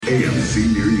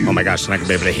AMC near you. Oh my gosh, they're not going to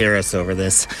be able to hear us over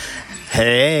this.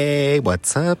 Hey,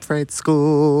 what's up, Fright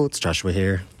School? It's Joshua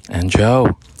here. And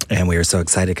Joe. And we are so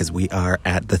excited because we are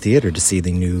at the theater to see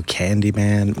the new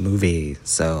Candyman movie.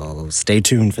 So stay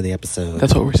tuned for the episode.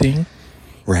 That's what we're seeing?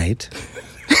 Right?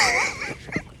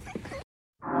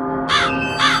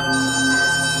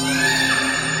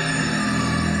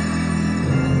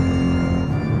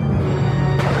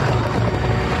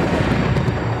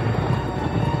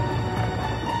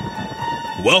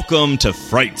 Welcome to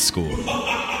Fright School.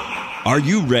 Are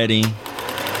you ready?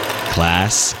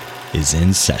 Class is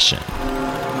in session.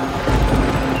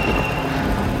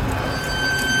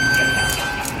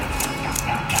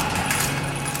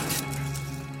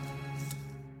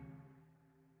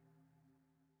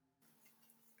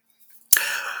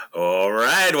 All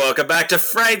right, welcome back to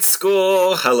Fright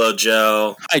School. Hello,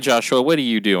 Joe. Hi, Joshua. What are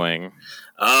you doing?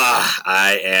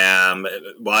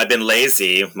 I've been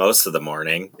lazy most of the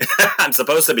morning. I'm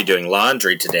supposed to be doing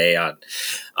laundry today on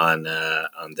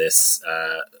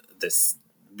this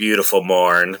beautiful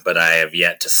morn, but I have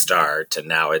yet to start, and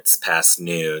now it's past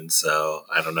noon, so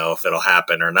I don't know if it'll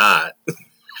happen or not.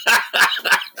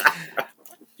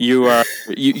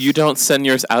 You don't send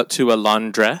yours out to a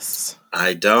laundress?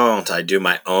 I don't. I do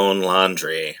my own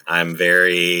laundry. I'm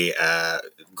very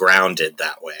grounded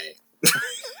that way.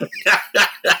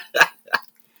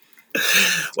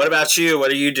 What about you?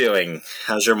 What are you doing?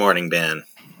 How's your morning been?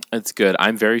 It's good.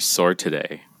 I'm very sore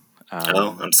today.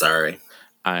 I'm sorry.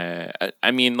 I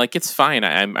mean, like, it's fine.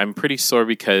 I'm pretty sore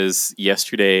because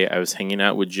yesterday I was hanging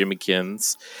out with Jimmy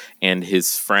Kins and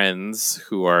his friends,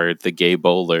 who are the gay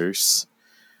bowlers,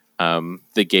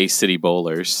 the gay city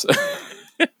bowlers,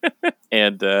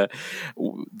 and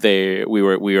we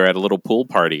were at a little pool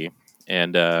party,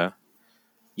 and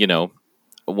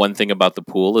one thing about the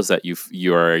pool is that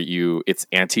it's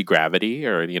anti-gravity,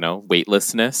 or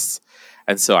weightlessness.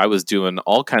 And so I was doing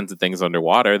all kinds of things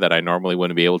underwater that I normally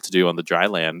wouldn't be able to do on the dry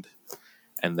land.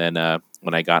 And then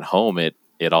when I got home, it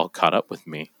all caught up with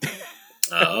me.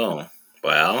 Oh,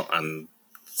 well, I'm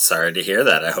sorry to hear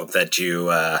that. I hope that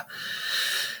you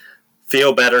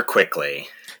feel better quickly.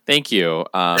 Thank you.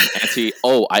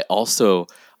 I also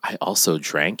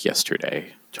drank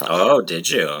yesterday. Josh. Oh, did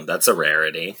you? That's a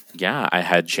rarity. Yeah, I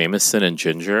had Jameson and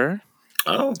ginger.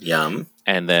 Oh, yum.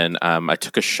 And then I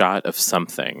took a shot of some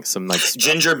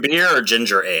ginger beer or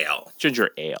ginger ale? Ginger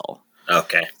ale.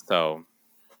 Okay. So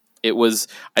it was.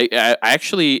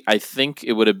 I think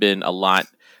it would have been a lot.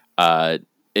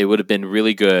 It would have been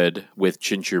really good with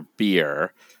ginger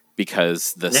beer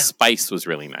because the spice was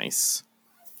really nice.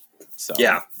 So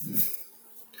yeah.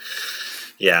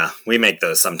 Yeah, we make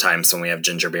those sometimes when we have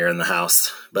ginger beer in the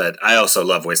house. But I also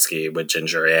love whiskey with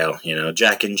ginger ale.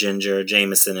 Jack and ginger,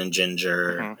 Jameson and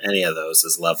ginger, any of those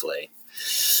is lovely.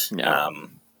 Yeah.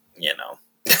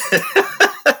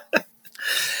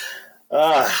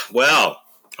 Well,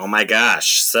 oh my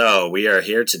gosh. So we are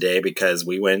here today because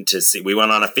we went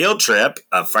on a field trip,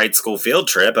 a Fright School field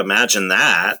trip. Imagine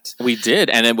that. We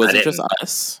did, and it wasn't just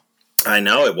us. I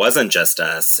know it wasn't just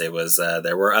us. It was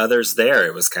there were others there.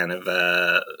 It was kind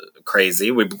of crazy.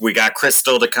 We got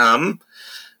Crystal to come,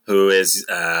 who is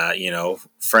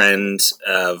friend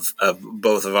of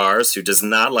both of ours, who does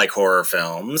not like horror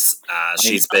films.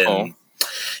 She's been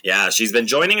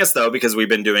joining us though, because we've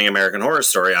been doing American Horror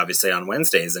Story obviously on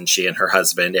Wednesdays, and she and her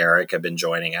husband Eric have been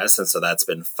joining us, and so that's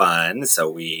been fun. So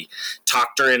we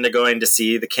talked her into going to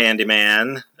see the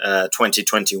Candyman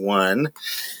 2021.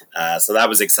 So that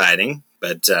was exciting,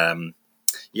 but so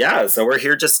we're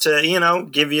here just to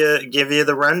give you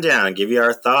the rundown, give you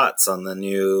our thoughts on the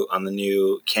new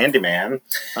Candyman,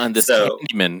 on this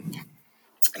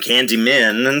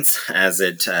Candymans, as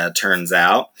it turns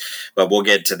out. But we'll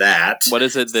get to that. What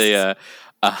is it? The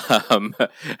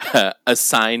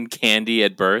assigned candy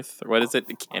at birth? What is it?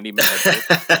 The Candyman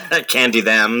at birth? Candy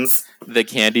thems. The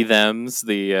candy thems.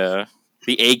 The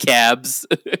ACABs.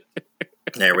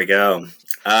 There we go.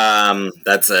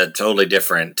 That's a totally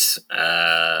different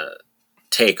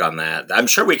take on that. I'm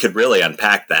sure we could really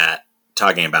unpack that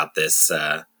talking about this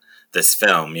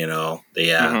film.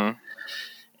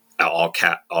 All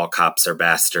cops are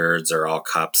bastards, or all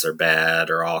cops are bad,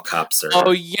 or all cops are.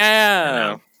 Oh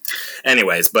yeah.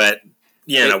 Anyways, but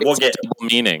we'll get double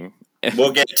meaning.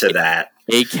 We'll get to that.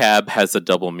 ACAB has a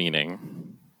double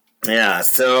meaning. Yeah.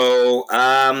 So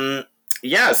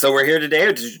so we're here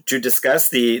today to discuss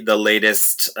the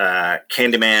latest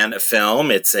Candyman film.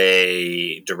 It's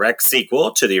a direct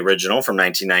sequel to the original from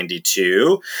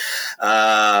 1992.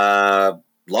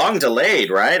 Long delayed,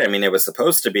 right? I mean, it was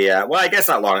supposed to be I guess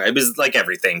not long. It was like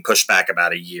everything pushed back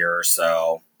about a year or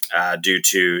so. due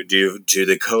to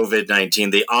the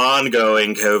COVID-19, the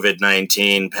ongoing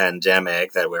COVID-19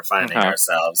 pandemic that we're finding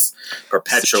ourselves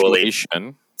perpetually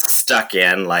Situation. stuck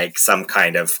in, like some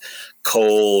kind of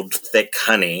cold, thick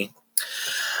honey.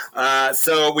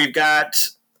 So we've got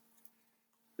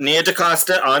Nia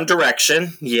DaCosta on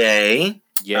direction. Yay.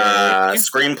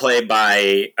 Screenplay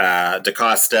by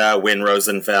DaCosta, Wynn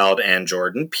Rosenfeld, and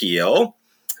Jordan Peele.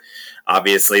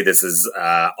 Obviously, this is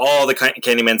all the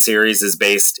Candyman series is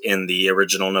based in the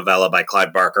original novella by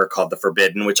Clive Barker called The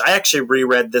Forbidden, which I actually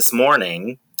reread this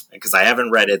morning because I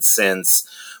haven't read it since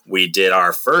we did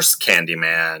our first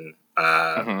Candyman.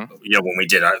 When we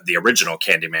did the original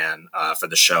Candyman for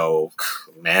the show,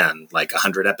 man, like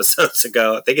 100 episodes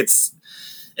ago. I think it's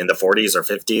in the 40s or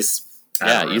 50s.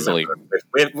 Yeah, easily.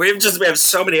 We have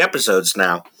so many episodes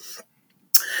now.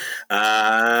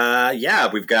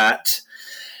 We've got.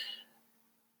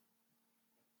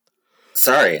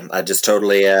 Sorry, I just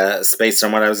totally spaced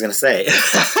on what I was going to say.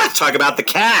 Talk about the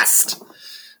cast.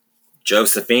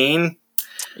 Josephine.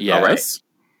 Yes. All right.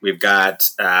 We've got.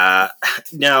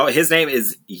 Now, his name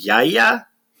is Yahya.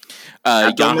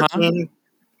 Yaha.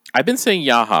 I've been saying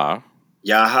Yaha.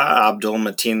 Yaha Abdul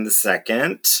Mateen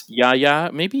II.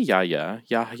 Yahya. Maybe Yahya.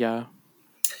 Yahya.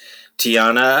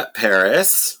 Tiana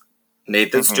Paris.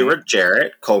 Nathan Stewart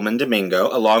Jarrett, Coleman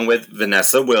Domingo, along with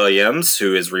Vanessa Williams,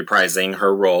 who is reprising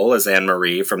her role as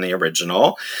Anne-Marie from the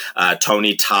original.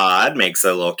 Tony Todd makes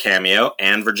a little cameo,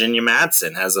 and Virginia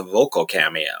Madsen has a vocal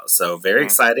cameo. So very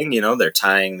exciting. You know, they're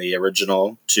tying the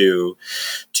original to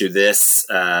this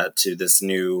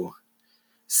new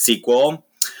sequel.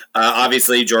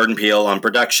 Obviously, Jordan Peele on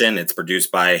production. It's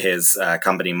produced by his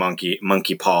company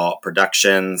Monkey Paw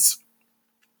Productions.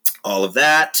 All of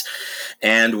that.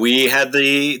 And we had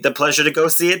the pleasure to go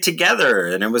see it together,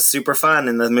 and it was super fun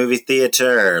in the movie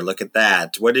theater. Look at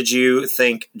that. What did you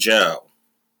think, Joe?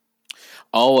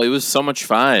 Oh, it was so much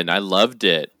fun. I loved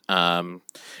it.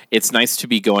 It's nice to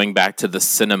be going back to the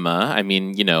cinema. I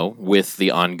mean, you know, with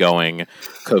the ongoing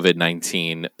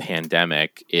COVID-19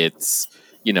 pandemic, it's,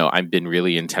 you know, I've been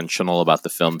really intentional about the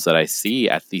films that I see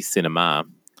at the cinema.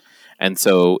 And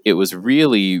so it was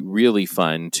really, really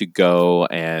fun to go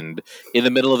and in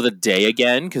the middle of the day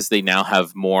again, because they now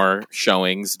have more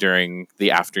showings during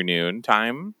the afternoon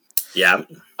time. Yeah.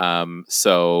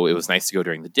 So it was nice to go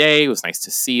during the day. It was nice to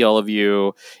see all of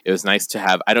you. It was nice to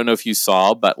have, I don't know if you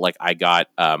saw, but like I got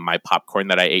my popcorn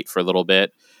that I ate for a little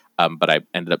bit, but I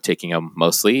ended up taking them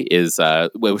mostly, it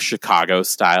was Chicago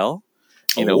style,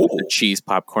 with the cheese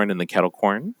popcorn and the kettle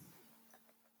corn.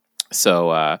 So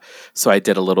I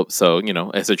did a little,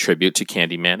 as a tribute to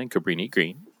Candyman and Cabrini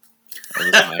Green.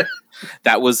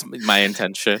 That was my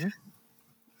intention.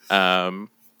 Wow.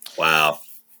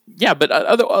 Yeah, but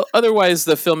otherwise,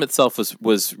 the film itself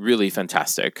was really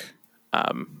fantastic.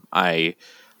 I'm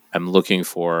looking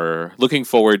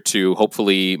forward to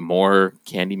hopefully more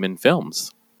Candyman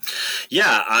films.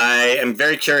 Yeah, I am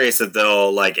very curious if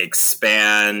they'll like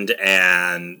expand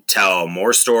and tell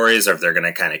more stories, or if they're going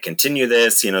to kind of continue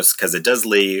this, because it does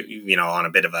leave, on a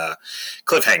bit of a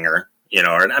cliffhanger,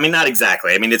 or, I mean, not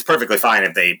exactly. I mean, it's perfectly fine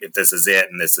if this is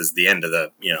it and this is the end of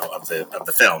the, of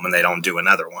the film and they don't do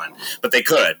another one, but they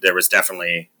could. There was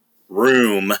definitely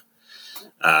room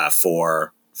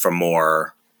for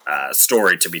more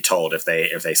story to be told if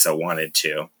they so wanted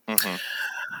to.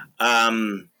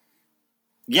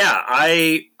 Yeah,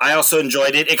 I also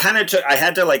enjoyed it. It kind of I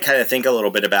had to think a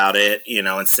little bit about it,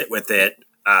 and sit with it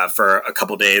for a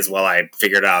couple days while I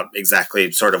figured out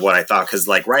exactly sort of what I thought. Because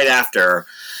right after,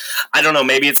 I don't know,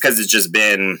 maybe it's because it's just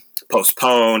been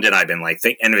postponed and I've been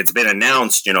and it's been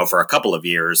announced, for a couple of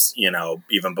years,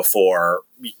 even before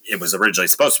it was originally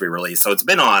supposed to be released. So it's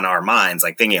been on our minds,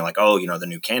 thinking oh, the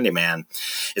new Candyman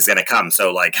is going to come.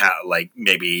 So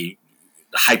maybe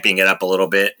hyping it up a little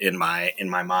bit in my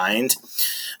mind.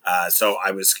 So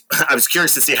I was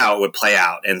curious to see how it would play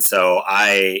out. And so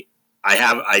I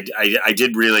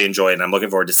did really enjoy it, and I'm looking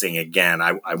forward to seeing it again.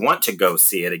 I want to go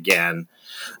see it again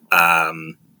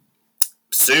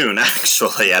soon,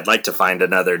 actually. I'd like to find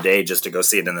another day just to go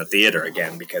see it in the theater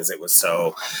again, because it was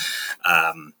so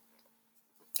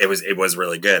it was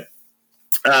really good.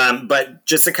 But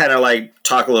just to kind of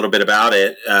talk a little bit about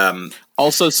it.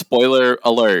 Also, spoiler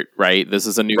alert, right? This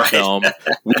is a new film.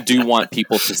 We do want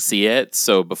people to see it.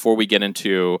 So before we get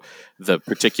into the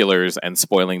particulars and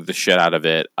spoiling the shit out of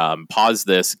it, pause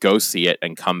this, go see it,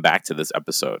 and come back to this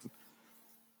episode.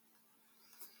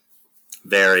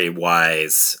 Very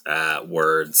wise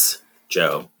words,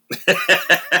 Joe.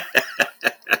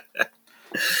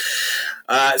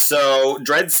 So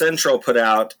Dread Central put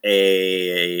out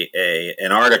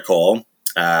an article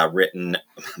written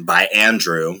by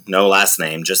Andrew, no last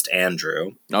name, just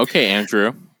Andrew. Okay,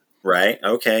 Andrew. Right,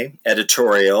 okay.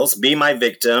 Editorials: Be My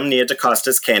Victim, Nia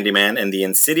DaCosta's Candyman, and the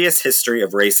Insidious History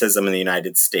of Racism in the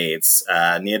United States.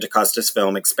 Nia DaCosta's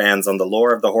film expands on the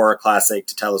lore of the horror classic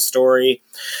to tell a story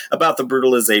about the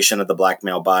brutalization of the black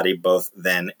male body, both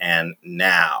then and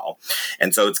now.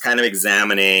 And so it's kind of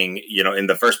examining, in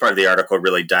the first part of the article, it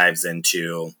really dives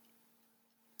into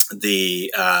the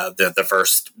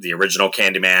original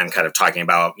Candyman, kind of talking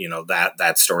about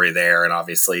that story there, and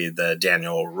obviously the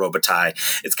Daniel Robitaille.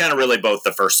 It's kind of really both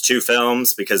the first two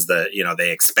films, because they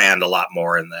expand a lot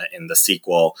more in the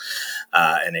sequel,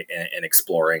 and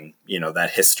exploring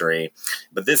that history.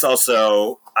 But this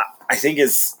also, I think,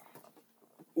 is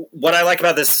what I like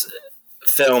about this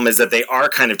film, is that they are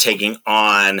kind of taking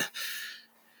on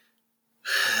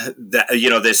that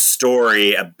this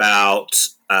story about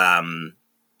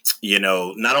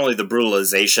not only the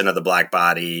brutalization of the black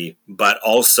body, but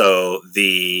also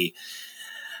the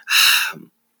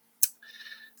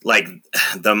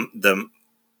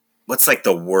what's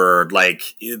the word,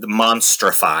 the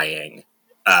monstrifying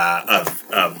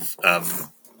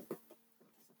of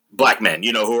black men,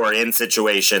 who are in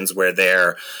situations where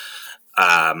they're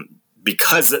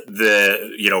because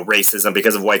the racism,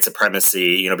 because of white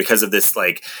supremacy, because of this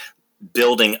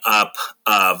building up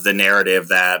of the narrative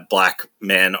that black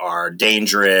men are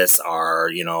dangerous, are,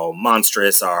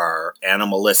 monstrous, are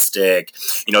animalistic,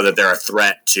 that they're a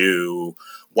threat to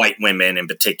white women in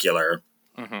particular.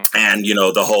 Mm-hmm. And,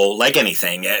 the whole, like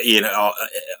anything,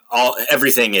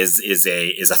 everything is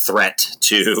a threat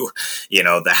to,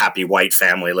 the happy white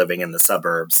family living in the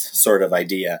suburbs sort of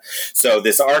idea. So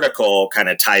this article kind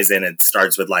of ties in. It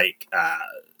starts with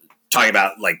talking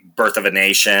about Birth of a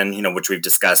Nation, which we've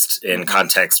discussed in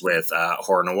context with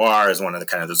Horror Noir, as one of the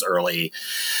kind of those early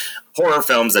horror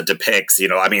films that depicts,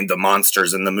 the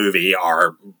monsters in the movie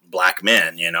are black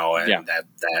men, and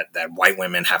that white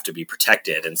women have to be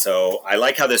protected. And so I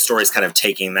like how this story is kind of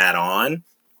taking that on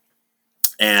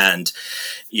and,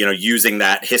 using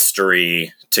that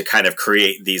history to kind of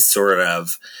create these sort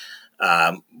of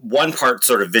one part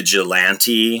sort of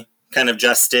vigilante kind of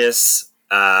justice,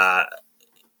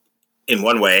 in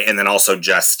one way, and then also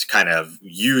just kind of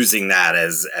using that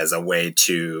as a way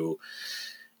to,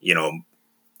 I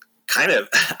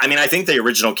think the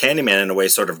original Candyman in a way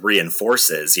sort of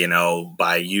reinforces,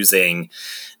 by using,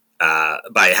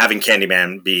 by having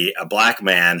Candyman be a black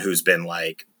man who's been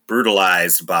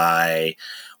brutalized by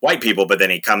white people, but then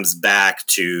he comes back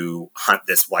to hunt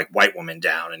this white woman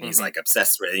down, and he's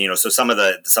obsessed with, so some of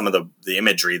the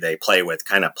imagery they play with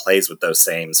kind of plays with those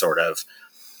same sort of,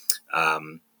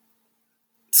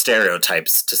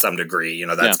 stereotypes to some degree.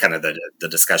 That's kind of the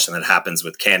discussion that happens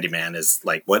with Candyman, is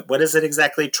what is it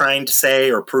exactly trying to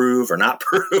say or prove or not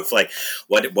prove?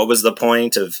 What was the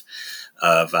point of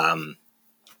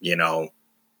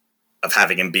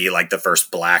having him be the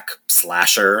first black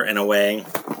slasher in a way?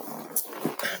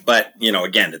 But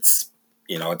again, it's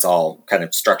it's all kind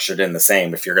of structured in the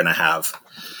same. If you're going to have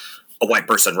a white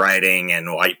person writing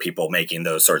and white people making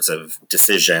those sorts of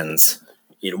decisions,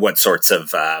 what sorts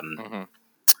of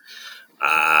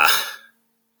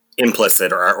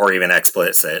implicit or even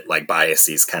explicit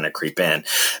biases kind of creep in.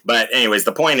 But anyways,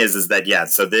 the point is that,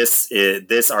 so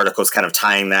this article is kind of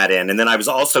tying that in. And then I was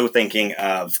also thinking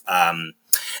of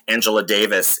Angela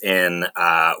Davis in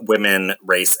Women,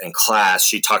 Race, and Class.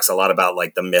 She talks a lot about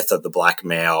the myth of the black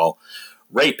male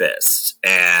rapist,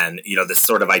 and this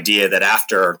sort of idea that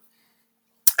after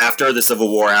the Civil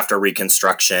War, after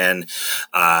Reconstruction,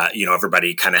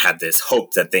 everybody kind of had this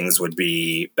hope that things would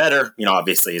be better,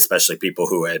 obviously, especially people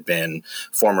who had been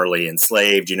formerly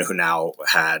enslaved, who now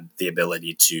had the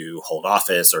ability to hold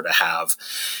office or to have,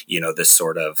 this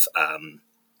sort of,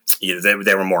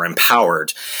 they were more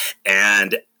empowered.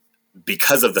 And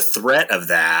because of the threat of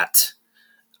that,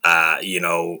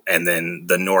 and then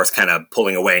the North kind of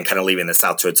pulling away and kind of leaving the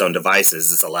South to its own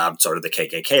devices, this allowed sort of the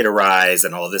KKK to rise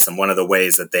and all of this. And one of the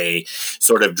ways that they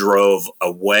sort of drove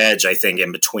a wedge, I think,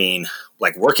 in between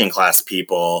working class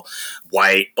people,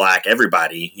 white, black,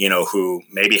 everybody, who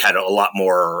maybe had a lot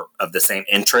more of the same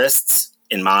interests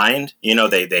in mind.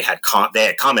 They had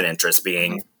common interests,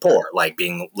 being poor,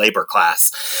 being labor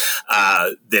class.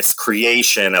 This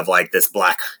creation of this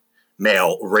black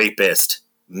male rapist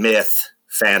myth,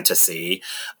 fantasy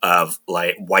of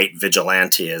white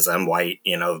vigilantism,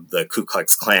 the Ku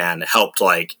Klux Klan helped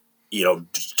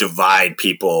divide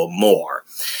people more,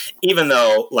 even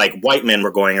though white men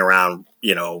were going around,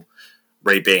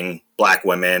 raping black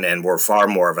women and were far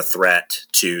more of a threat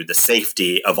to the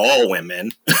safety of all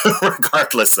women,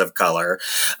 regardless of color.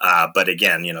 But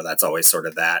again, that's always sort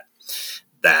of that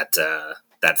that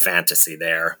fantasy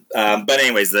there. But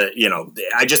anyways,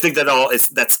 I just think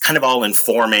that's kind of all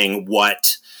informing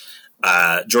what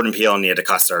Jordan Peele and Nia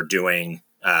DaCosta are doing.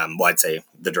 Well, I'd say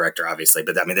the director, obviously,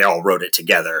 but I mean, they all wrote it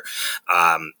together.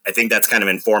 I think that's kind of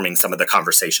informing some of the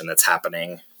conversation that's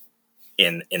happening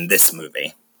in this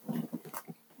movie.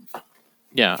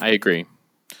 Yeah, I agree.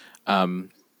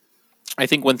 I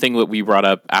think one thing that we brought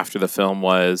up after the film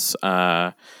was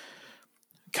kind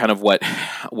of what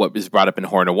was brought up in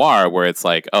Horror Noir, where it's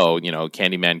like, oh,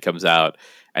 Candyman comes out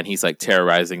and he's like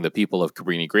terrorizing the people of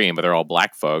Cabrini Green, but they're all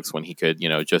black folks when he could,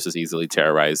 just as easily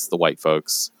terrorize the white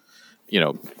folks,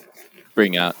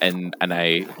 bring out. And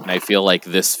I feel like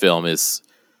this film is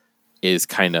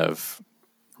kind of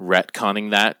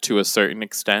retconning that to a certain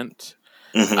extent.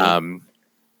 Mm-hmm.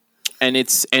 And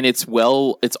it's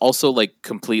also like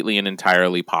completely and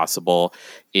entirely possible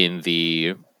in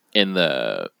the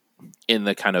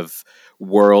kind of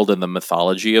world and the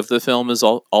mythology of the film is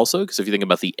also, because if you think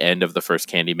about the end of the first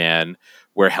Candyman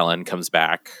where Helen comes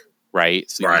back, right?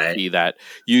 So right.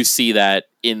 You see that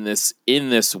in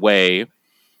this way,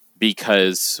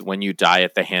 because when you die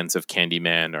at the hands of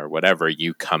Candyman or whatever,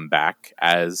 you come back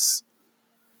as,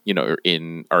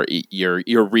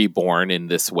 you're reborn in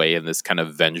this way, in this kind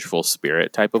of vengeful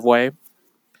spirit type of way.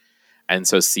 And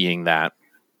so seeing that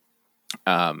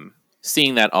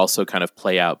also kind of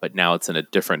play out, but now it's in a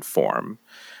different form.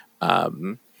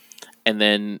 And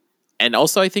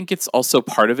also I think it's also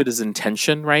part of it is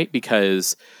intention, right?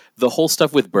 Because the whole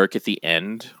stuff with Burke at the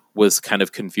end was kind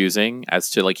of confusing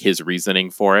as to like his reasoning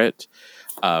for it.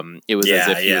 It was as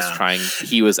if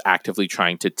he was actively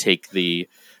trying to take the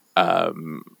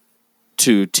redo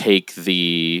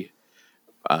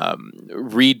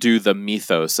the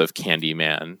mythos of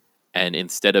Candyman. And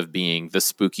instead of being the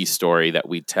spooky story that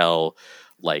we tell,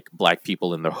 like black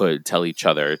people in the hood tell each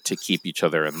other to keep each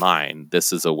other in line,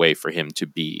 this is a way for him to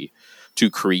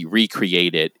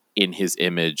recreate it in his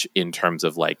image in terms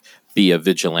of like be a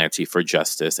vigilante for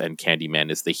justice, and Candyman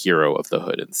is the hero of the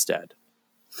hood instead.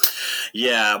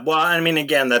 Yeah, well, I mean,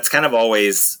 again, that's kind of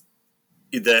always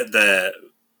the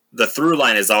through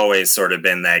line has always sort of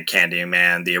been that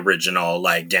Candyman, the original,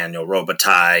 like Daniel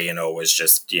Robitaille, was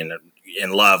just,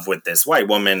 in love with this white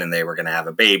woman and they were going to have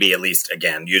a baby, at least,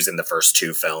 again, using the first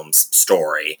two films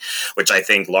story, which I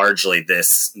think largely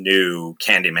this new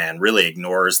Candyman really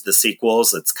ignores the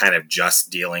sequels. It's kind of just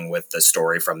dealing with the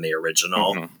story from the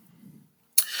original. Mm-hmm.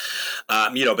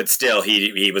 But still,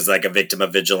 he was like a victim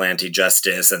of vigilante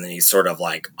justice, and then he's sort of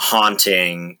like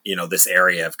haunting, this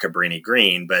area of Cabrini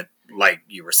Green. But like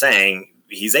you were saying,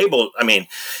 he's able, I mean,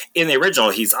 in the original,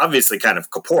 he's obviously kind of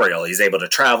corporeal. He's able to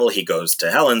travel. He goes to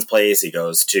Helen's place. He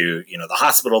goes to, the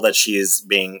hospital that she's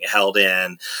being held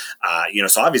in.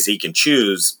 So obviously he can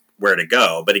choose where to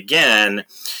go. But again,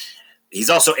 he's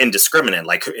also indiscriminate.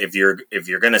 Like if you're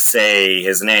going to say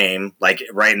his name, like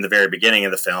right in the very beginning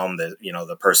of the film,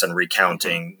 the person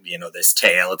recounting, this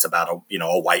tale, it's about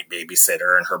a white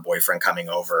babysitter and her boyfriend coming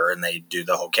over, and they do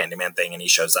the whole Candyman thing, and he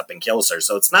shows up and kills her.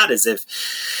 So it's not as if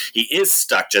he is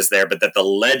stuck just there, but that the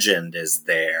legend is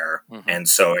there. Mm-hmm. And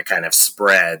so it kind of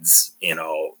spreads,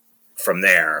 from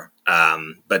there.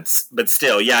 But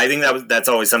still, yeah, I think that's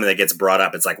always something that gets brought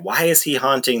up. It's like, why is he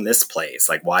haunting this place?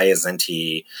 Like, why isn't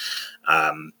he,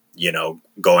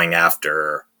 going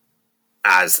after,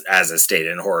 as is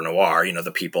stated in Horror Noir,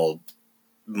 the people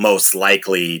most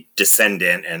likely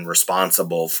descendant and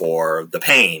responsible for the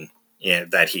pain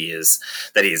that he has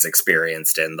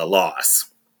experienced and the loss.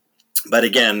 But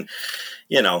again,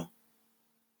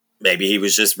 maybe he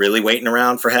was just really waiting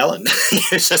around for Helen. He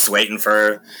was just waiting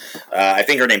for, I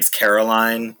think her name's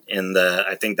Caroline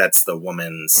I think that's the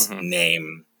woman's mm-hmm.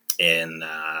 name in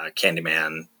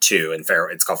Candyman 2, and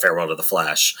it's called Farewell to the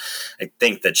Flesh. I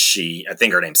think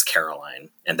her name's Caroline,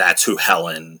 and that's who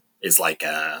Helen is, like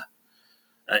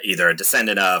either a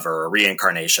descendant of or a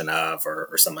reincarnation of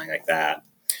or something like that.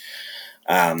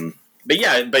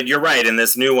 But you're right. In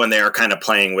this new one, they are kind of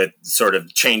playing with sort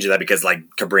of changing that, because like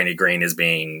Cabrini Green is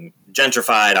being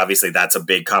gentrified. Obviously, that's a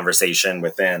big conversation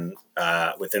within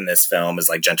this film, is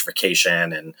like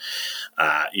gentrification and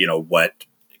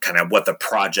what the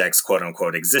projects quote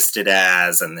unquote existed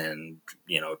as, and then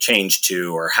changed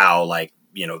to, or how like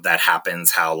that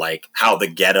happens, how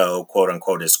the ghetto quote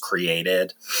unquote is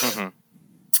created.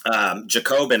 Mm-hmm.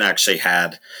 Jacobin actually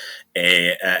had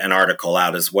an article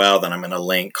out as well that I'm going to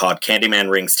link, called Candyman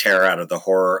Wrings Terror Out of the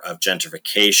Horror of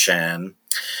Gentrification.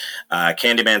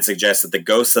 Candyman suggests that the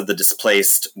ghosts of the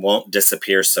displaced won't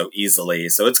disappear so easily.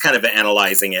 So it's kind of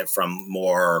analyzing it from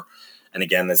more, and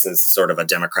again, this is sort of a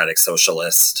democratic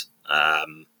socialist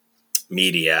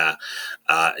media.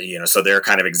 So they're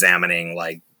kind of examining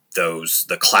like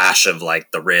the clash of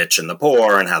like the rich and the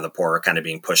poor, and how the poor are kind of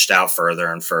being pushed out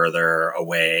further and further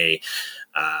away,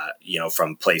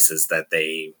 from places that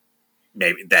they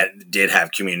maybe that did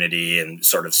have community, and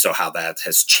sort of so how that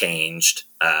has changed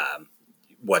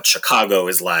what Chicago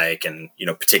is like, and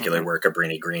particularly where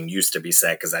Cabrini Green used to be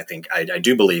set, because I think I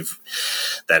do believe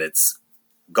that it's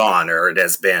gone, or it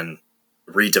has been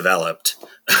redeveloped,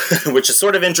 which is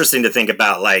sort of interesting to think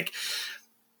about, like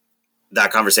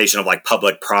that conversation of like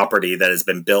public property that has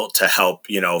been built to help,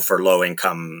 for low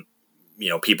income,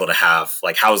 people to have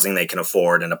like housing they can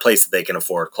afford, and a place that they can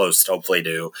afford close, hopefully,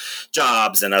 to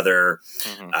jobs and other,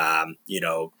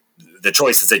 the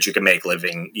choices that you can make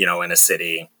living, in a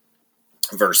city,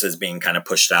 versus being kind of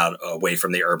pushed out away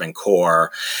from the urban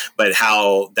core. But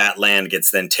how that land gets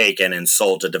then taken and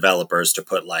sold to developers to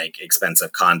put like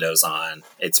expensive condos on.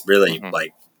 It's really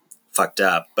like fucked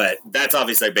up. But that's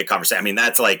obviously a big conversation. I mean,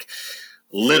 that's like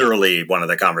literally one of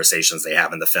the conversations they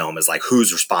have in the film, is like,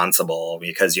 who's responsible?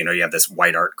 Because, you have this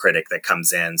white art critic that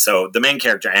comes in. So the main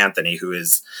character, Anthony, who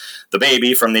is the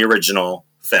baby from the original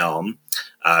film,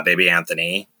 baby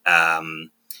Anthony,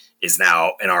 is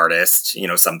now an artist,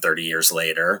 some 30 years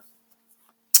later.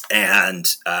 And,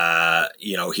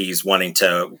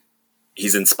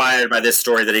 he's inspired by this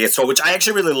story that he gets told, which I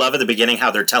actually really love at the beginning,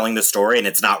 how they're telling the story and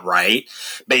it's not right,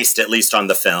 based at least on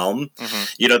the film.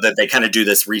 That they kind of do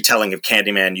this retelling of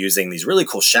Candyman using these really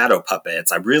cool shadow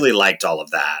puppets. I really liked all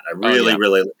of that. I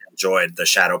really enjoyed the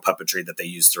shadow puppetry that they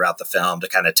used throughout the film to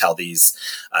kind of tell these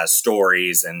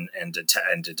stories and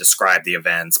to describe the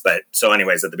events. But so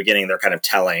anyways, at the beginning, they're kind of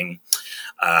telling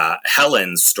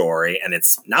Helen's story, and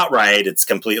it's not right. It's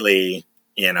completely,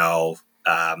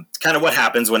 kind of what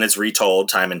happens when it's retold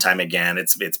time and time again.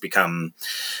 It's become,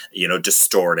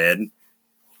 distorted.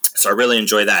 So I really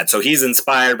enjoy that. So he's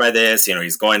inspired by this,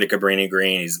 he's going to Cabrini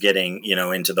Green. He's getting,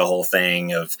 into the whole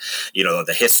thing of,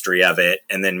 the history of it,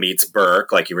 and then meets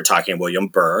Burke, like you were talking, William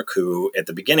Burke, who at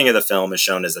the beginning of the film is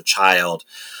shown as a child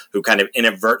who kind of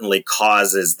inadvertently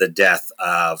causes the death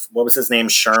of, what was his name?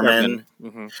 Sherman.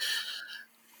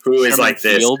 Who is Sherman like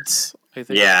this. Fields, I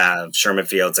think. Yeah, Sherman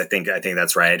Fields. I think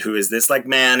that's right. Who is this like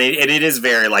man? It is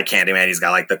very like Candyman. He's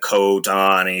got like the coat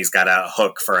on, and he's got a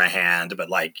hook for a hand, but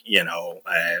like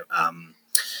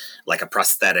like a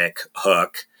prosthetic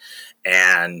hook,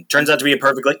 and turns out to be a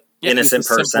perfectly innocent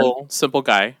person, simple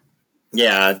guy.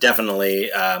 Yeah, definitely.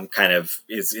 Kind of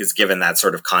is given that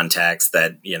sort of context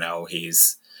that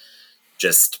he's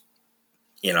just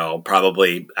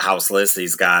probably houseless.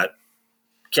 He's got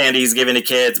candy he's giving to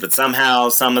kids, but somehow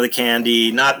some of the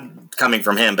candy, not coming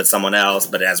from him, but someone else,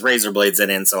 but it has razor blades in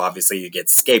it, so obviously you get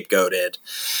scapegoated.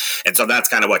 And so that's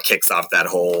kind of what kicks off that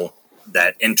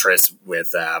interest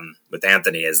with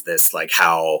Anthony, is this, like,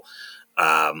 how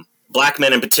black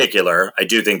men in particular, I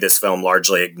do think this film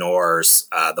largely ignores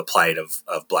the plight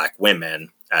of black women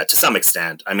to some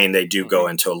extent. I mean, they do go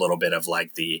into a little bit of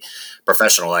like the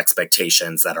professional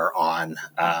expectations that are on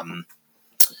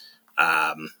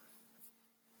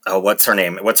what's her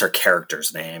name? What's her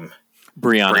character's name?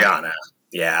 Brianna.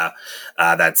 Yeah.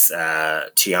 That's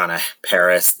Tiana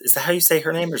Paris. Is that how you say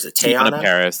her name? Or is it Tiana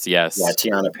Paris, yes. Yeah,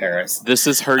 Tiana Paris. This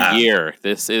is her year.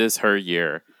 This is her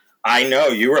year. I know,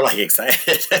 you were like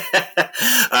excited.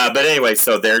 But anyway,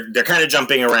 so they're kind of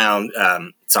jumping around.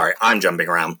 Sorry, I'm jumping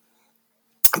around.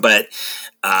 But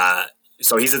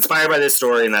so he's inspired by this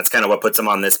story, and that's kind of what puts him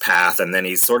on this path. And then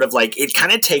he's sort of like, it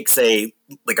kind of takes a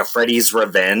Freddy's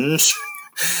Revenge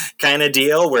kind of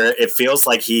deal, where it feels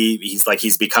like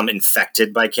he's become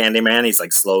infected by Candyman. He's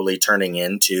like slowly turning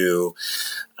into,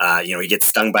 he gets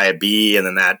stung by a bee, and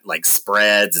then that like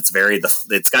spreads.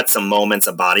 It's got some moments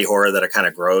of body horror that are kind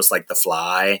of gross, like The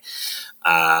Fly,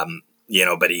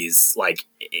 but he's like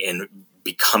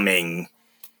becoming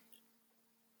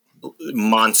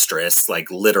monstrous,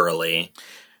 like literally.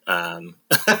 Well,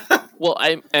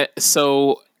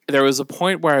 so there was a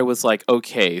point where I was like,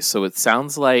 okay, so it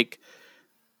sounds like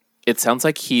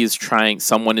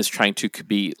someone is trying to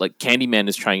be like, Candyman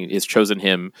is chosen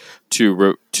him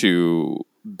to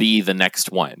be the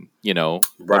next one,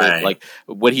 right? Like,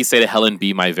 would he say to Helen,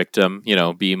 "Be my victim,"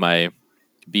 be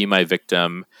my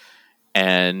victim?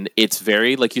 And it's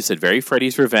very, like you said, very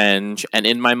Freddy's Revenge. And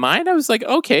in my mind, I was like,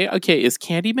 okay, is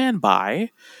Candyman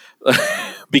bi?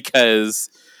 Because,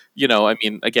 I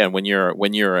mean, again, when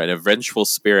you're an vengeful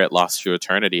spirit lost to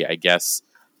eternity, I guess,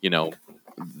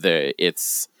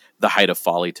 it's the height of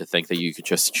folly to think that you could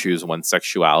just choose one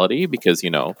sexuality, because,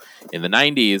 in the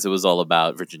 90s, it was all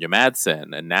about Virginia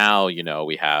Madsen. And now,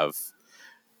 we have,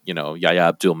 Yahya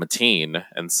Abdul-Mateen.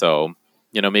 And so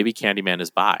maybe Candyman is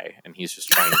bi and he's just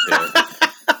trying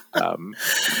to.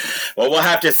 Well, we'll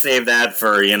have to save that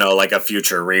for like a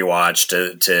future rewatch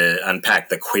to unpack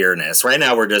the queerness. Right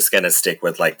now, we're just going to stick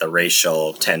with like the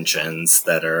racial tensions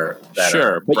that are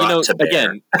sure, but brought to bear.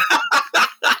 Again,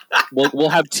 we'll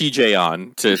have TJ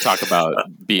on to talk about.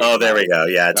 Oh, there we go.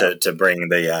 Yeah, to bring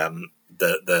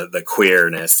the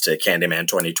queerness to Candyman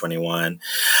 2021.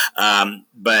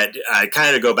 But I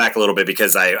kind of go back a little bit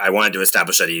because I wanted to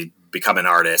establish that he become an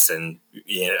artist and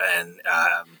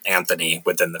Anthony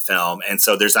within the film. And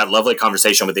so there's that lovely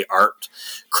conversation with the art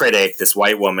critic, this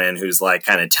white woman who's like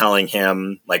kind of telling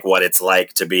him like what it's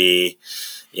like to be,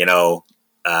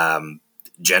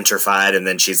 gentrified. And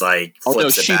then she's like,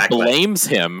 flips it back. She blames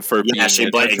him for being a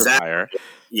gentrifier. Exactly.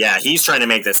 Yeah, he's trying to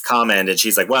make this comment, and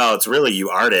she's like, "Well, it's really you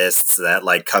artists that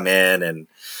like come in and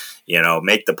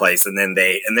make the place." And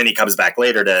then he comes back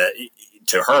later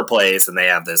to her place, and they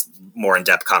have this more in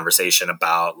depth conversation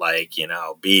about like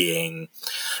being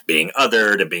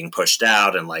othered and being pushed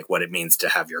out, and like what it means to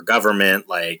have your government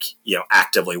like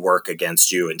actively work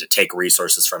against you and to take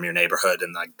resources from your neighborhood,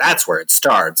 and like that's where it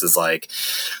starts is like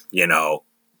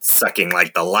sucking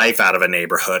like the life out of a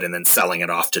neighborhood and then selling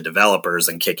it off to developers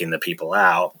and kicking the people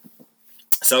out.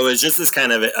 So it was just this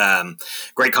kind of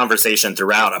great conversation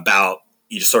throughout about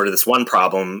sort of this one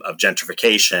problem of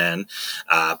gentrification,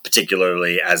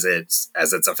 particularly as it's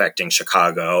affecting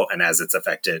Chicago and as it's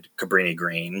affected Cabrini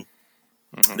Green.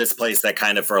 Mm-hmm. This place that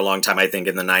kind of for a long time, I think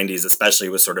in the 90s especially,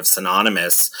 was sort of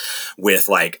synonymous with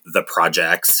like the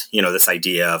projects, this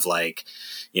idea of like,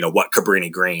 what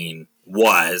Cabrini Green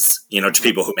was, to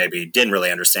people who maybe didn't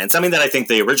really understand. Something that I think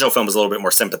the original film was a little bit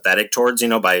more sympathetic towards,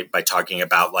 by talking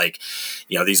about like,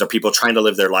 these are people trying to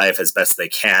live their life as best they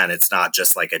can. It's not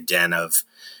just like a den of,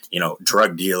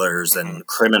 drug dealers and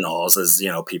criminals as,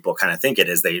 people kind of think it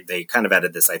is. They kind of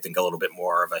added this, I think, a little bit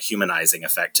more of a humanizing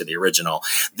effect to the original.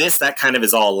 that kind of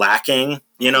is all lacking,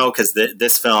 because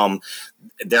this film,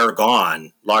 they're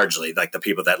gone largely, like the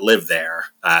people that live there.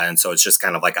 And so it's just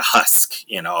kind of like a husk,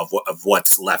 of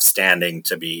what's left standing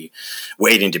to be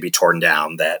waiting to be torn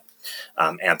down that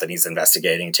Anthony's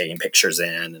investigating, taking pictures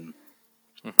in, and,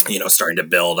 starting to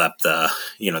build up the,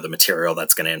 the material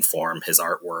that's going to inform his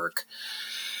artwork.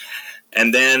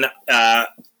 And then,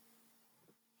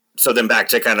 so then back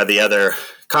to kind of the other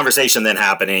conversation then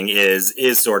happening is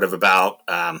sort of about,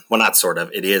 not sort of,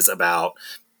 it is about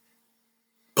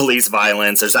police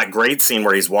violence. There's that great scene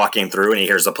where he's walking through and he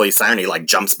hears a police siren. He like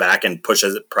jumps back and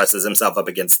presses himself up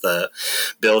against the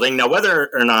building. Now, whether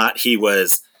or not he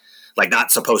was like not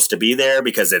supposed to be there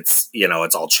because it's,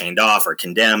 it's all chained off or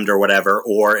condemned or whatever,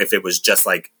 or if it was just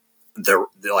like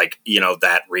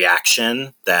that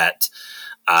reaction that,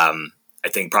 I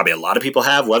think probably a lot of people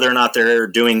have, whether or not they're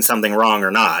doing something wrong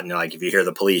or not. Like if you hear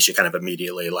the police, you kind of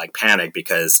immediately like panic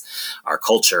because our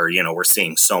culture, we're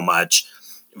seeing so much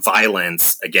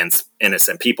violence against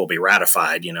innocent people be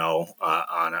ratified,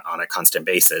 on a constant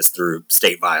basis through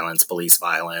state violence, police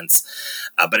violence.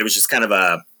 But it was just kind of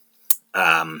it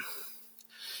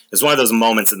was one of those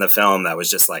moments in the film that was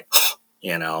just like,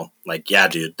 like, yeah,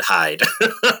 dude, hide,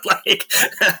 like,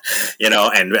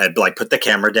 and like put the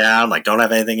camera down, like don't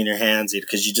have anything in your hands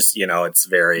because you just, it's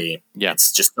very,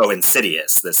 it's just so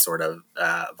insidious, this sort of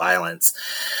violence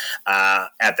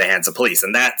at the hands of police.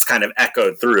 And that's kind of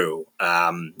echoed through,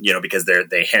 because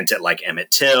they hint at like Emmett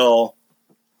Till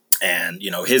and,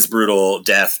 his brutal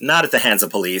death, not at the hands of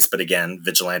police, but again,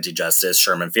 vigilante justice.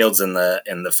 Sherman Fields in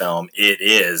the film, it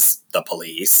is the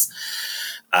police.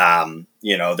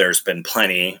 There's been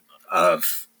plenty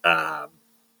of,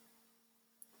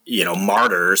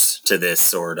 martyrs to this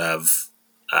sort of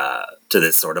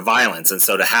violence. And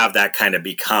so to have that kind of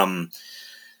become,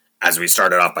 as we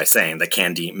started off by saying, the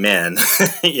Candy Men,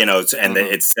 and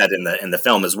it's said in the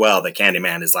film as well, the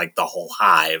Candyman is like the whole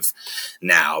hive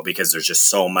now, because there's just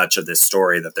so much of this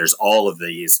story that there's all of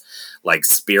these like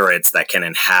spirits that can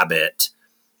inhabit,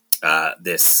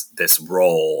 this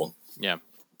role. Yeah.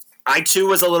 I too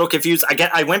was a little confused.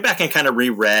 I went back and kind of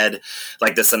reread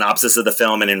like the synopsis of the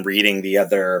film, and in reading the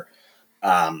other,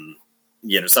 some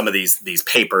of these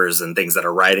papers and things that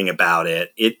are writing about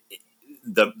it,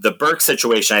 the Burke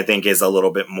situation, I think, is a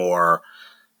little bit more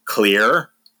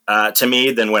clear to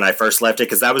me than when I first left it.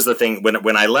 Cause that was the thing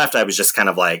when I left, I was just kind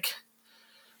of like,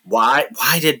 why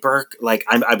did Burke, like,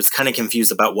 I was kind of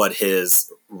confused about what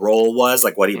his role was,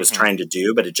 like what he was trying to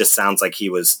do, but it just sounds like he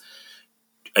was,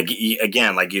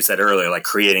 again, like you said earlier, like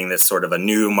creating this sort of a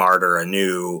new martyr, a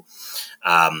new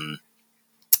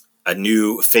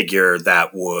figure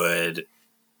that would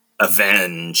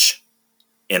avenge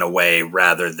in a way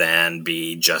rather than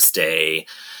be just a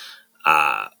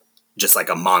just like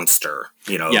a monster,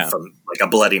 Yeah. from like a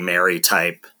Bloody Mary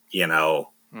type,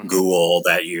 ghoul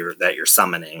that you're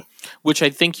summoning. Which I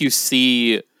think you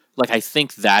see, like, I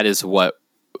think that is what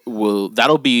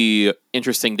that'll be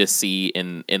interesting to see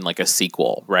in like a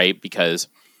sequel, right? Because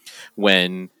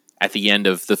when at the end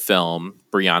of the film,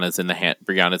 Brianna's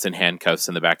in handcuffs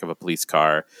in the back of a police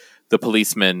car, the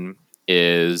policeman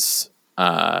is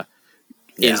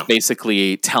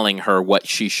basically telling her what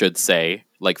she should say,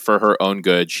 like for her own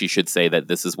good. She should say that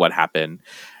this is what happened,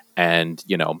 and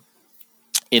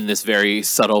in this very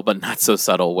subtle but not so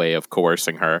subtle way of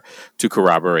coercing her to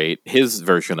corroborate his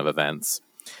version of events.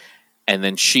 And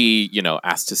then she,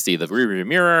 asks to see the rearview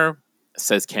mirror,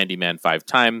 says Candyman 5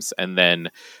 times. And then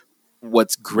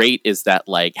what's great is that,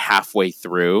 like, halfway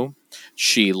through,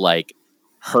 she, like,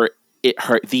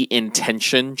 the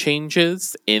intention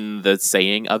changes in the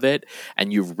saying of it.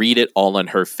 And you read it all on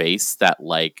her face that,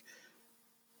 like,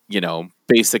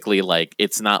 basically, like,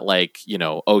 it's not like,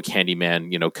 oh,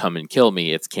 Candyman, come and kill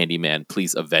me. It's Candyman,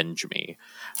 please avenge me.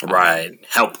 Right.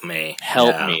 Help me.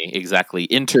 Help me. Exactly.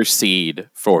 Intercede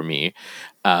for me.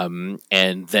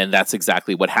 And then that's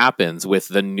exactly what happens with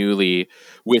the newly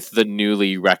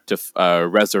resurrected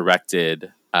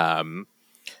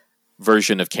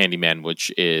version of Candyman,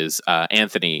 which is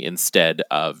Anthony instead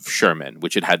of Sherman,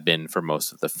 which it had been for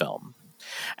most of the film.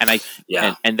 And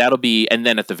and that'll be, and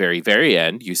then at the very, very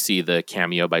end, you see the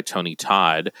cameo by Tony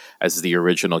Todd as the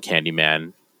original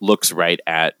Candyman looks right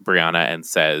at Brianna and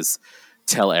says,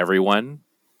 "Tell everyone."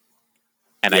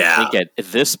 And I think at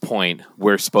this point,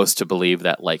 we're supposed to believe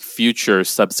that, like, future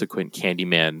subsequent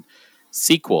Candyman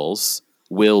sequels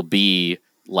will be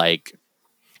like,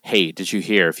 "Hey, did you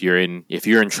hear? If you're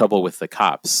in trouble with the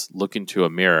cops, look into a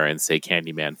mirror and say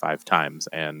Candyman 5 times,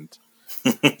 and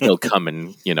he'll come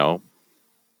and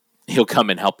he'll come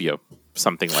and help you."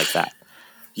 Something like that.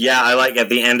 Yeah, I like at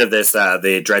the end of this,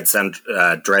 the Dread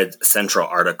Central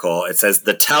article, it says,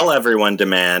 "The tell everyone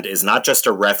demand is not just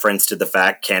a reference to the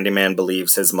fact Candyman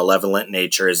believes his malevolent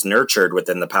nature is nurtured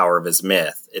within the power of his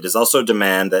myth. It is also a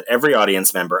demand that every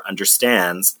audience member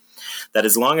understands that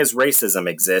as long as racism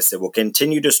exists, it will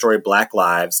continue to destroy Black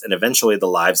lives and eventually the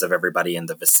lives of everybody in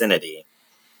the vicinity.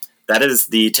 That is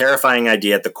the terrifying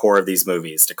idea at the core of these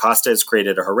movies. DaCosta has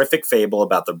created a horrific fable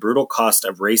about the brutal cost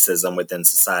of racism within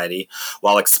society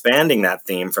while expanding that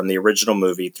theme from the original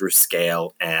movie through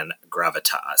scale and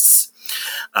gravitas."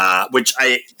 Which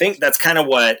I think that's kind of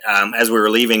what, as we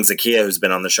were leaving, Zakiya, who's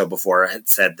been on the show before, had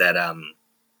said that,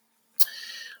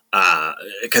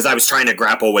 because I was trying to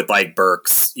grapple with, like,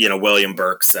 William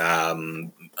Burke's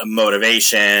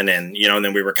motivation, and and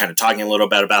then we were kind of talking a little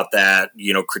bit about that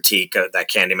critique that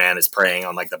Candyman is preying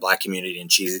on, like, the Black community,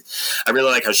 and I really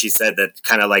like how she said that,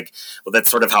 kind of like, well, that's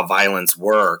sort of how violence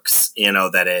works,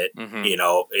 that it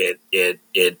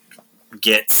it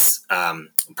gets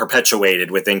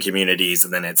perpetuated within communities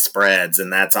and then it spreads,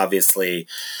 and that's obviously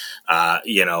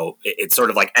it's sort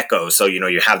of like echoes. So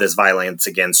you have this violence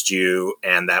against you,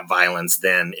 and that violence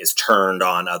then is turned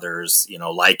on others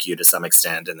like you to some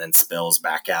extent, and then spills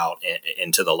back out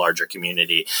into the larger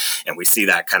community. And we see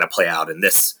that kind of play out in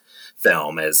this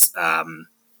film as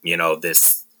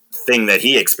this thing that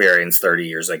he experienced 30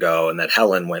 years ago and that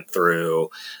Helen went through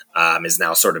is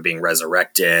now sort of being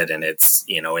resurrected, and it's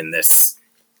in this,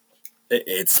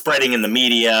 it's spreading in the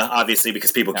media, obviously,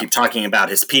 because people keep talking about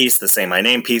his piece, the Say My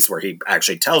Name piece, where he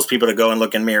actually tells people to go and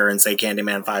look in a mirror and say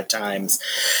Candyman 5 times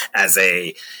as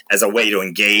a way to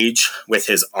engage with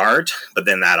his art. But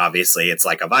then that, obviously, it's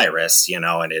like a virus,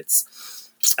 and it's,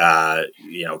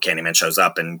 Candyman shows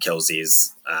up and kills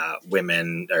these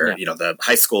women, or, the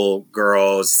high school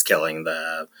girls. He's killing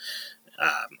the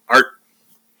art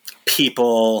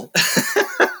people.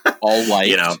 All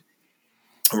white.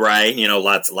 Right,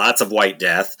 lots of white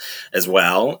death as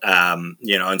well,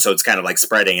 and so it's kind of like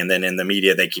spreading, and then in the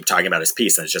media they keep talking about his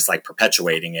piece, and it's just like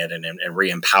perpetuating it and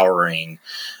re-empowering,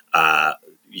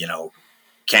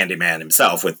 Candyman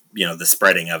himself with the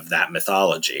spreading of that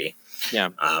mythology.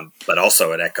 Yeah, but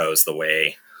also it echoes the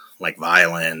way, like,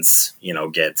 violence,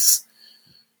 gets,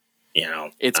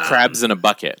 it's crabs in a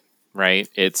bucket, right?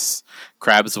 It's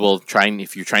crabs will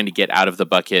if you're trying to get out of the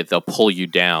bucket, they'll pull you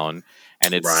down.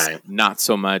 And it's not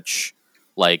so much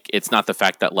like, it's not the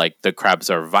fact that, like, the crabs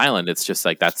are violent. It's just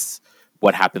like, that's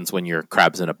what happens when you're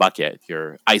crabs in a bucket.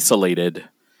 You're isolated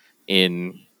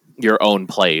in your own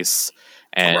place.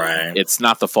 And it's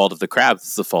not the fault of the crabs.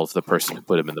 It's the fault of the person who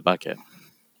put them in the bucket.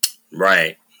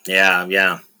 Right. Yeah.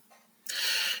 Yeah.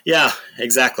 Yeah,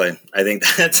 exactly. I think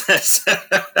that's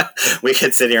we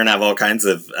could sit here and have all kinds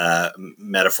of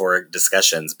metaphoric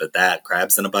discussions, but that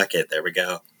crabs in a bucket, there we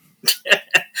go.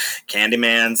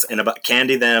 Candyman's in a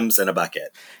candy them's in a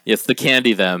bucket. Yes, the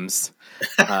candy thems.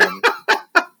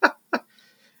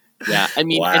 Yeah, I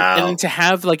mean, Wow. and to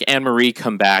have like Anne Marie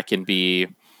come back and be,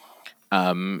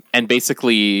 and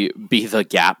basically be the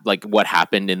gap, like what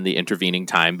happened in the intervening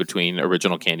time between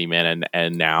original Candyman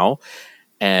and now,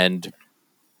 and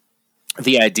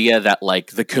the idea that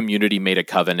like the community made a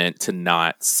covenant to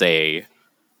not say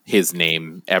his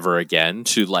name ever again,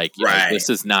 to like, you know, Right. this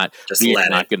is not, Just we're let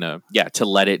not it. gonna, to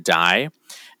let it die,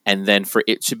 and then for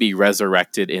it to be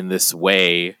resurrected in this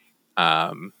way.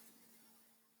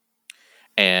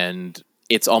 And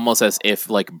it's almost as if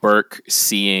like Burke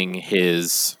sees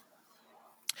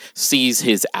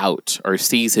his out, or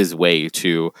sees his way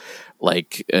to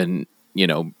like, and you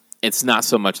know, it's not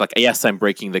so much like, yes, I'm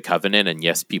breaking the covenant and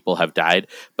yes, people have died,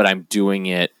 but I'm doing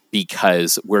it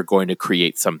because we're going to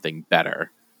create something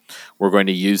better. We're going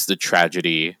to use the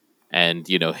tragedy and,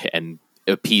 you know, and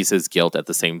appease his guilt at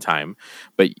the same time,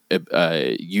 but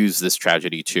use this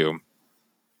tragedy to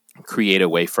create a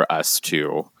way for us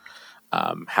to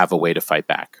have a way to fight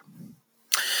back.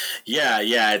 Yeah,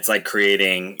 it's like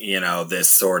creating, you know, this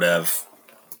sort of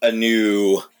a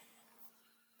new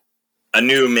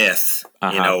myth,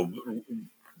 Uh-huh. you know,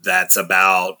 that's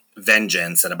about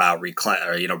vengeance and about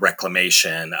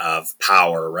reclamation of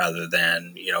power rather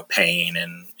than, you know, pain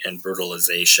and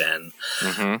brutalization.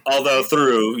 Mm-hmm. Although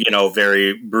through, you know,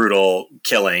 very brutal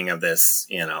killing of this,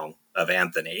 you know, of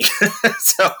Anthony.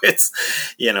 So it's,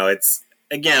 you know, it's,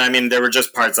 again, I mean, there were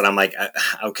just parts that I'm like,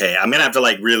 okay, I'm going to have to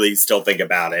like really still think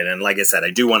about it. And like I said, I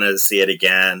do want to see it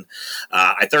again.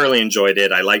 I thoroughly enjoyed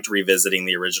it. I liked revisiting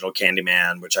the original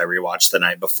Candyman, which I rewatched the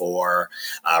night before,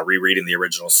 rereading the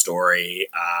original story.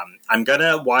 I'm going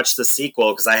to watch the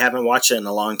sequel because I haven't watched it in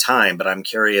a long time, but I'm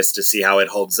curious to see how it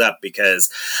holds up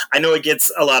because I know it gets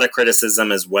a lot of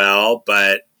criticism as well,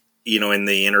 but you know, in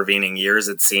the intervening years,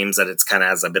 it seems that it's kind of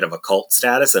has a bit of a cult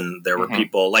status. And there were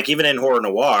people like, even in horror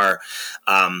noir,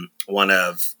 one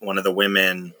of the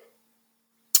women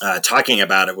talking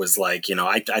about it was like, you know,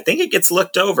 I think it gets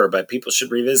looked over, but people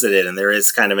should revisit it. And there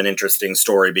is kind of an interesting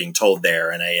story being told there,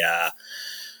 and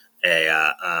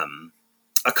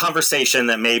a conversation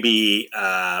that maybe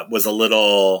was a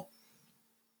little,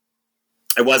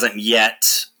 it wasn't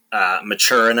yet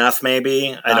mature enough,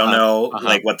 maybe. I don't know,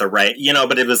 like what the right, you know,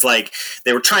 but it was like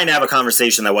they were trying to have a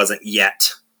conversation that wasn't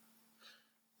yet,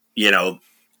 you know,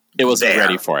 it wasn't there.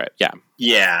 ready for it. Yeah.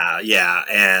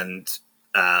 And,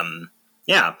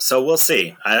 so we'll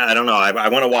see. I don't know. I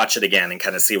want to watch it again and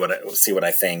kind of see what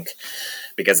I think,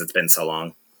 because it's been so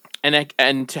long.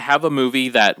 And to have a movie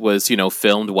that was, you know,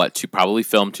 probably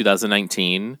filmed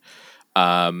 2019,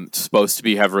 supposed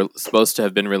to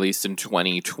have been released in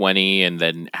 2020 and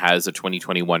then has a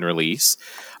 2021 release.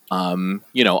 You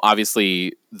know,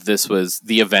 obviously this was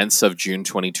the events of June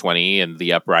 2020 and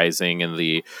the uprising and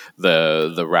the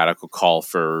radical call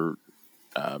for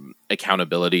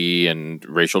accountability and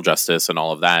racial justice and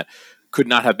all of that could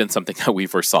not have been something that we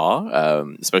foresaw,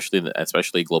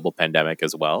 especially global pandemic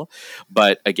as well.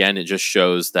 But again, it just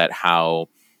shows that how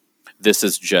this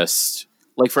is just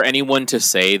like, for anyone to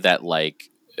say that, like,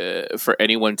 for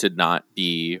anyone to not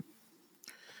be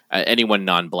anyone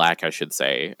non-black, I should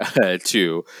say,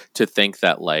 to think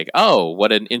that like, oh,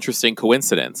 what an interesting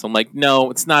coincidence. I'm like,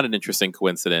 no, it's not an interesting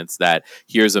coincidence that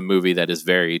here's a movie that is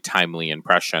very timely and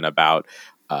prescient about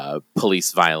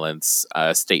police violence,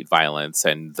 state violence,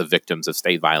 and the victims of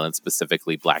state violence,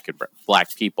 specifically black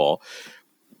people.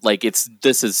 Like,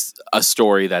 this is a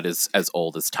story that is as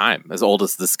old as time, as old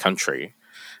as this country.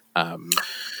 So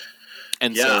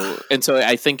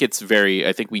I think it's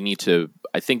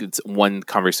one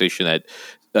conversation that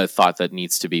the thought that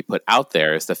needs to be put out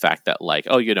there is the fact that, like,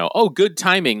 good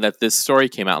timing that this story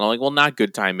came out. And I'm like, well, not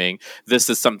good timing. This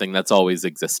is something that's always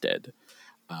existed.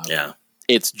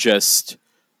 It's just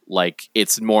like,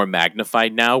 it's more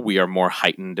magnified now. We are more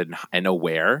heightened and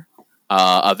aware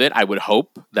of it. I would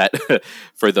hope that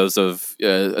for those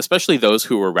especially those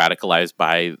who were radicalized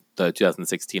by the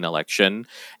 2016 election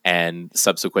and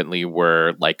subsequently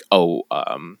were like,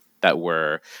 that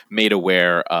were made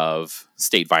aware of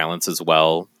state violence as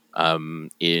well,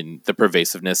 in the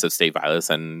pervasiveness of state violence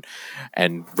and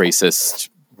racist,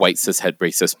 white cishet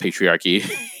racist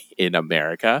patriarchy in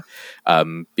America,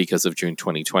 because of June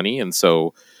 2020. And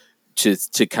so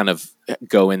to kind of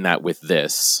go in that with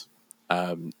this,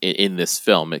 in this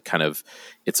film,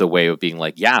 it's a way of being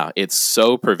like, yeah, it's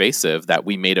so pervasive that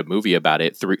we made a movie about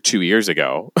it 2 years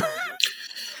ago.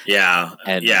 Well,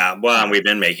 and we've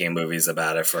been making movies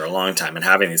about it for a long time and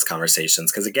having these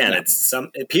conversations. Cause again,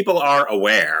 people are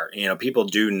aware, people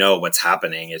do know what's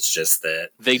happening. It's just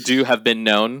that they do have been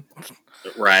known.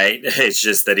 right. It's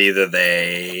just that either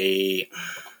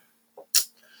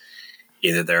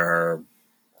they're,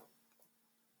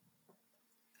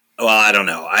 well, I don't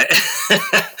know.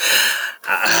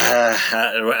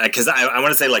 Because I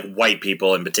want to say like white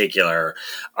people in particular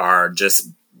are just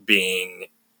being,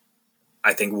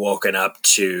 I think, woken up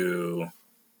to.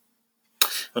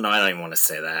 Well, no, I don't even want to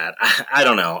say that. I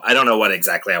don't know. I don't know what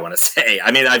exactly I want to say.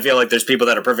 I mean, I feel like there's people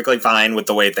that are perfectly fine with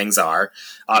the way things are.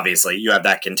 Obviously, you have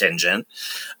that contingent,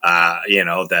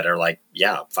 that are like,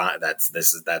 yeah, fine. That's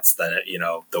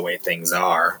the, the way things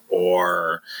are.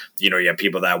 Or, you have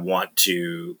people that want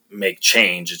to make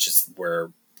change. It's just we're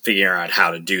figuring out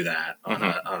how to do that on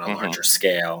a larger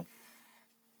scale.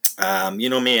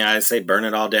 Me, I say burn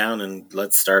it all down and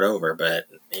let's start over, but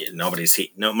nobody's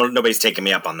taking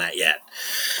me up on that yet.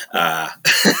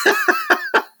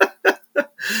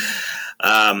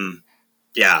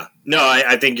 Yeah, no,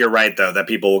 I think you're right though, that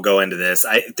people will go into this.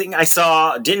 I think I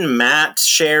saw, didn't Matt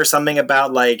share something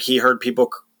about like, he heard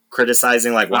people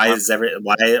criticizing, like, why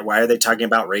are they talking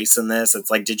about race in this? It's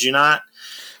like, did you not?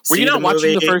 Were you not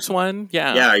watching the first one?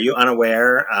 Yeah. Yeah. Are you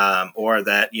unaware? Or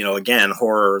that, again,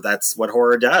 horror, that's what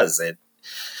horror does. It,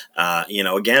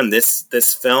 again,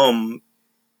 this film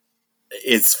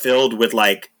is filled with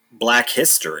like Black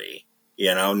history,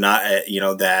 not,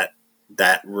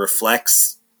 that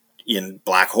reflects in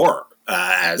Black horror.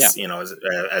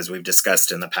 As we've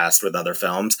discussed in the past with other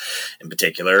films, in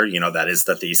particular, that is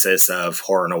the thesis of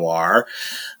horror noir.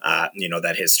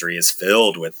 That history is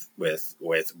filled with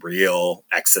real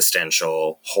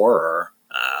existential horror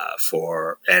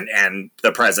and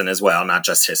the present as well, not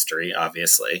just history,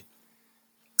 obviously.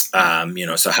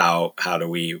 So how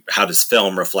does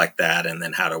film reflect that, and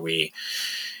then how do we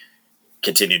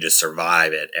continue to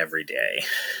survive it every day?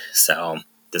 So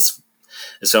this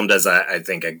film does, I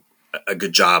think, a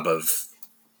good job of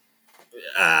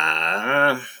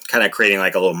kind of creating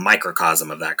like a little microcosm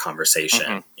of that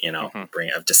conversation,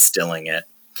 of distilling it.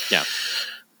 Yeah.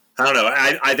 I don't know.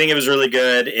 I think it was really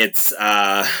good. It's,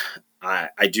 I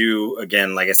do,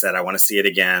 again, like I said, I want to see it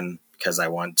again because I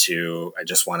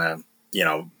just want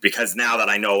to, because now that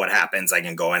I know what happens, I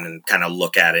can go in and kind of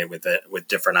look at it with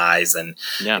different eyes. And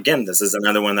again, this is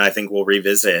another one that I think we'll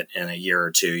revisit in a year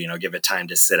or two, give it time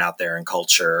to sit out there in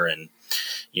culture and,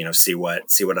 see what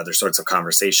other sorts of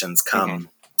conversations come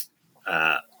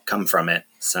from it.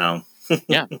 So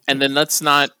yeah. And then let's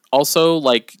not also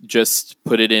like just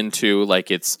put it into like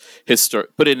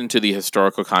put it into the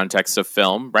historical context of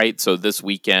film, right? So this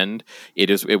weekend it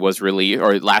was released,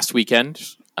 or last weekend,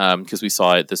 because we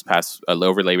saw it this past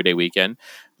over Labor Day weekend.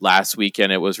 Last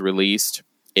weekend it was released.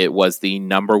 It was the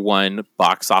number one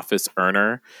box office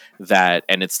earner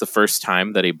and it's the first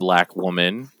time that a Black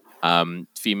woman,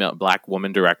 female Black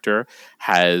woman director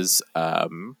has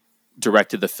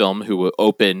directed the film who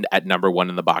opened at number one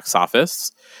in the box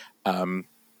office,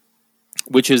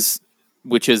 which is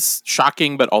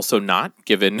shocking, but also not,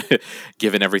 given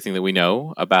everything that we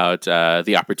know about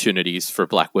the opportunities for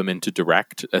Black women to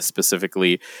direct,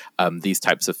 specifically these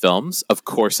types of films. Of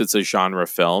course, it's a genre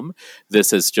film.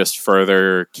 This is just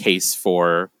further case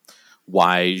for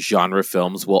why genre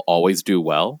films will always do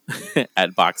well at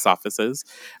the box office.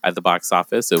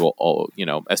 It will,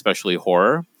 especially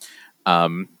horror.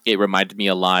 It reminded me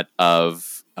a lot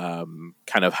of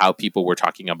kind of how people were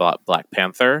talking about Black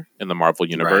Panther in the Marvel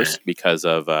universe, right, because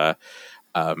of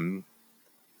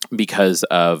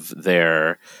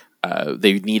their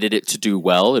they needed it to do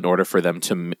well in order for them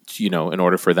to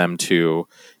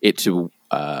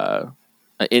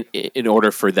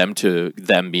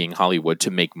them being Hollywood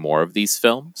to make more of these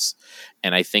films.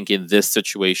 And I think in this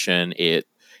situation,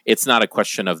 it's not a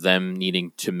question of them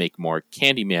needing to make more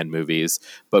Candyman movies,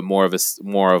 but more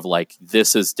of like,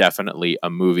 this is definitely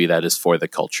a movie that is for the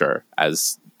culture,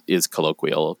 as is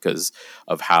colloquial, because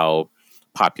of how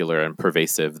popular and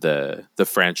pervasive the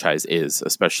franchise is,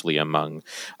 especially among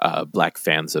Black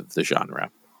fans of the genre.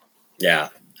 Yeah,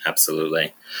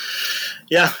 absolutely.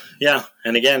 Yeah.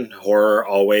 And again, horror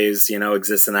always,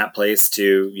 exists in that place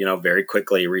to, very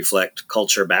quickly reflect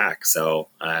culture back. So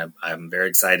I'm very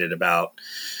excited about,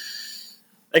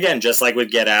 again, just like with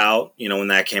Get Out, when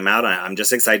that came out, I'm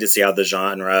just excited to see how the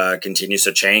genre continues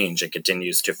to change. It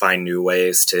continues to find new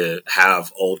ways to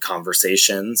have old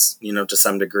conversations, to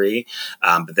some degree.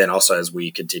 But then also as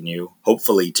we continue,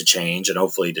 hopefully, to change and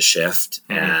hopefully to shift,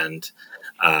 and,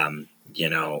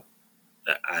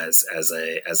 as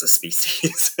a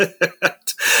species,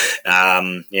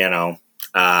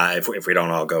 if we don't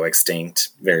all go extinct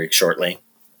very shortly.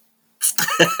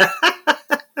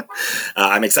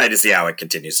 I'm excited to see how it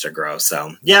continues to grow.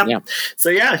 So, yeah. So,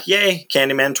 yay.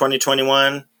 Candyman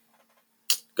 2021.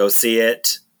 Go see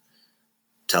it.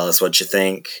 Tell us what you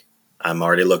think. I'm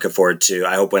already looking forward to.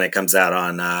 I hope when it comes out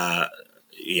on,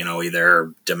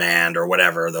 either demand or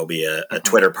whatever, there'll be a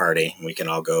Twitter party. We can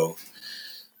all go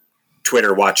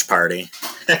Twitter watch party.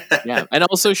 Yeah, and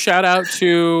also shout out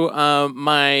to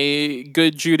my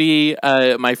good Judy,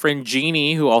 my friend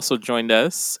Jeannie, who also joined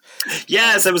us.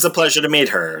 Yes, it was a pleasure to meet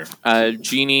her.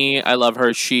 Jeannie, I love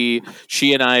her. She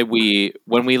and I,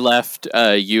 when we left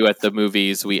you at the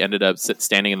movies, we ended up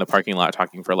standing in the parking lot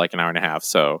talking for like an hour and a half.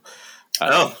 So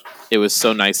it was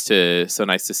so nice to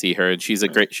see her, and she's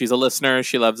a listener.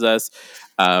 She loves us.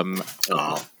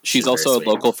 She's also a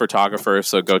local photographer,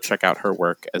 so go check out her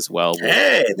work as well.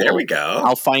 There we go.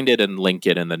 I'll find it and link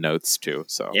it in the notes too.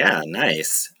 So yeah,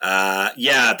 nice.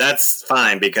 That's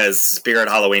fine because Spirit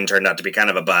Halloween turned out to be kind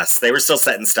of a bust. They were still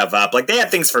setting stuff up, like they had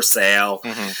things for sale,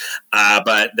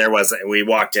 but there wasn't. We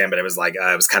walked in, but it was like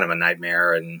it was kind of a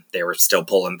nightmare, and they were still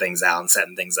pulling things out and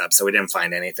setting things up, so we didn't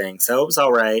find anything. So it was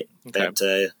all right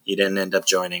that you didn't end up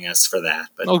joining us for that.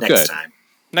 But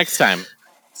next time.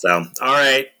 So, all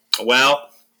right. Well,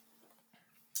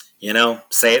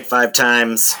 say it 5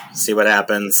 times. See what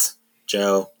happens.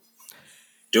 Joe,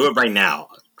 do it right now.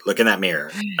 Look in that mirror.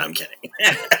 No, I'm kidding.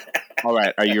 All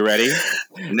right. Are you ready?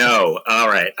 No. All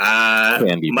right.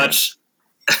 Candyman.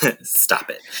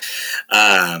 Stop it.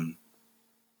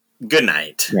 Good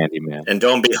night. Candyman. And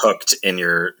don't be hooked in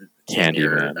your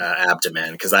Candyman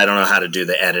abdomen because I don't know how to do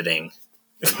the editing.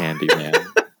 Candyman.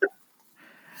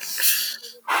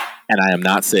 And I am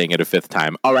not saying it a 5th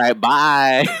time. All right,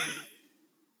 bye.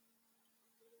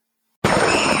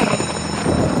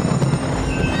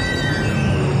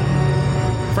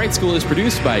 Fright School is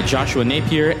produced by Joshua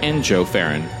Napier and Joe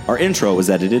Farron. Our intro was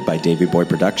edited by Davey Boy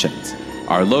Productions.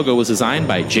 Our logo was designed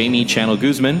by Jamie Channel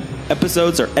Guzman.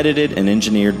 Episodes are edited and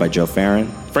engineered by Joe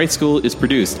Farron. Fright School is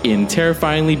produced in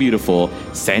terrifyingly beautiful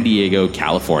San Diego,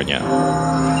 California.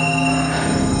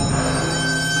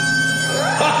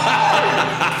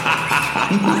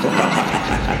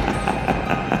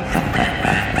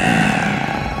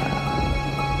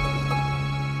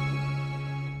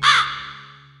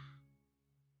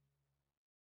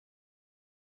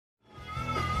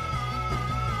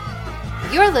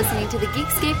 You're listening to the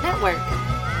Geekscape Network.